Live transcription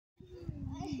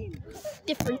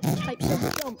different types of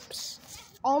jumps.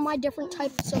 All my different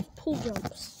types of pool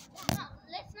jumps. No,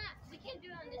 let's not. We can't do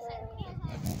it on this side.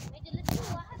 Major, let's do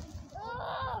what happens to the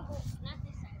ball. Not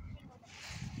this side.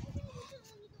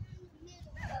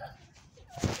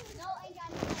 No, I got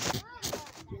it.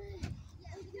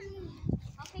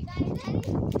 Okay, guys, ready?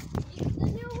 The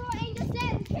new rule ain't the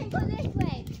same. We can't go this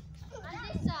way. On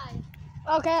this side.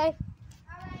 Okay.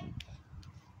 Alright.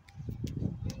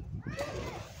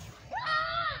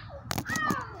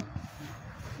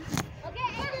 Okay,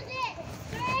 end of it.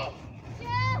 3, 2,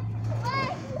 1,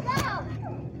 go!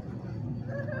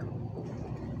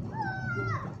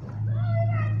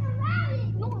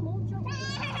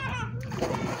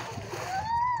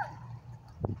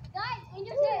 Guys, in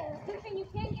your head, you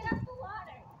can't get out the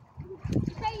water.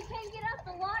 You say you can't get out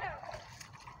the water.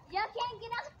 Y'all can't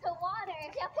get out the water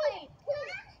if y'all play.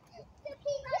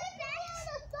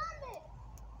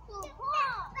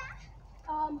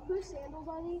 Whose sandals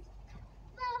are these?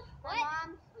 What?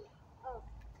 Oh.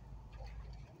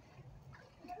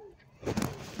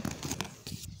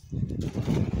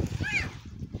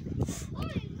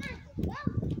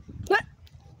 What?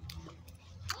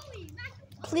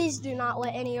 Please do not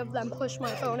let any of them push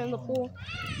my phone in the pool.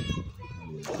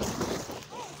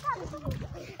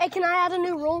 Hey, can I add a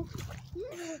new rule?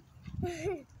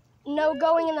 No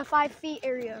going in the 5 feet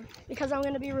area because I'm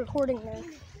going to be recording there.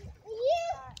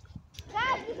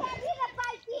 Guys, you can't be in the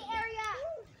 5 feet area.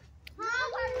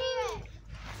 Huh?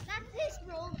 That's this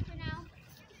rule for now.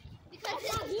 Because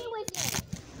he was in.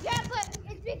 Yeah, but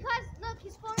it's because, look,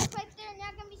 his phone is right there and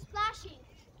they're going to be splashing.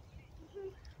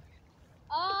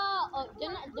 Oh,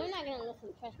 they're not gonna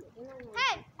listen. Trust me. They're not gonna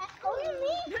Hey, what do you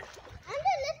mean? I'm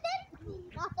going to listen.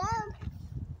 Not them.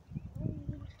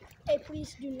 Hey,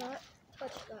 please do not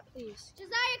touch that, please.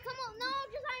 Josiah, come on. No,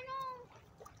 Josiah, no.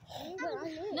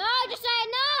 No, just say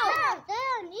no. Yeah,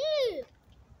 damn you.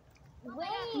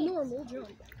 Wait. Normal jump.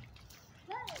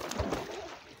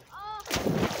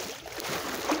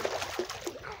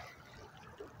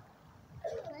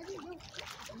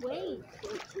 Wait.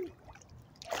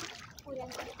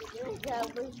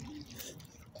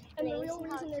 And the real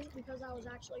reason is because I was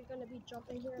actually going to be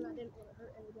jumping here and I didn't want to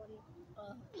hurt anybody.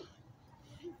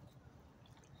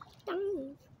 I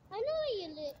know where you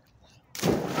live.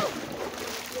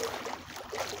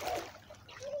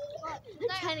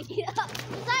 I'm trying to get up.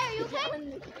 Josiah, are you okay? Give me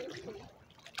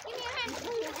your hand.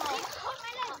 Hold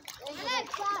my leg. My leg.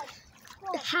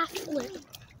 Half flip.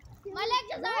 My leg,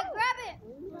 Josiah, grab it.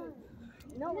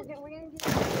 No, we're gonna do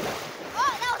that.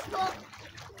 Oh, that was cool.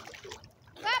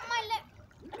 Grab my leg.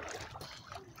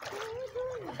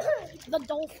 The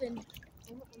dolphin.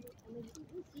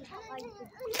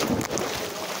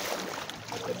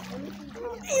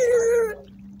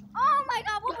 Oh my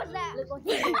God, what was that?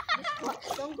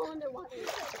 Don't go underwater.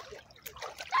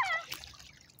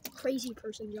 Crazy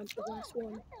person jumped the last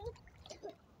one.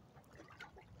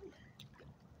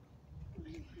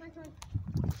 My turn.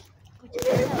 Put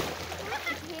your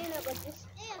hand up like this.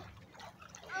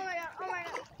 Oh my God, oh my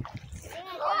God.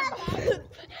 Oh my God.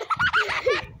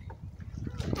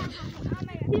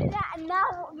 Do that and now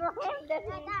your hand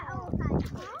doesn't.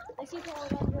 I Let's see if it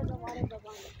will under the water go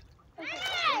on.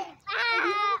 Hey!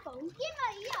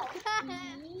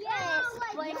 Yes,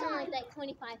 but it's only like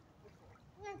 25. I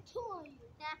told you.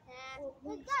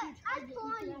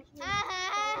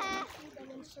 And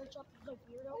then search up the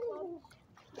Weirdo Club.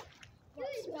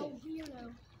 Let's spell weirdo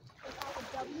without a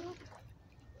W.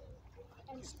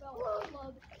 And spell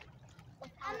club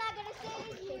without I'm not gonna say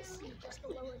a lowercase c, just a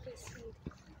lowercase c.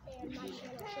 And my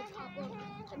channel should pop up.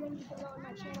 And then you can go on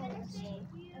my channel and see.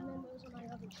 And then those are my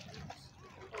other channels.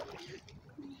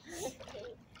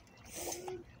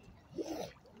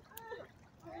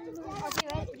 Okay,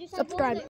 ready? Subscribe.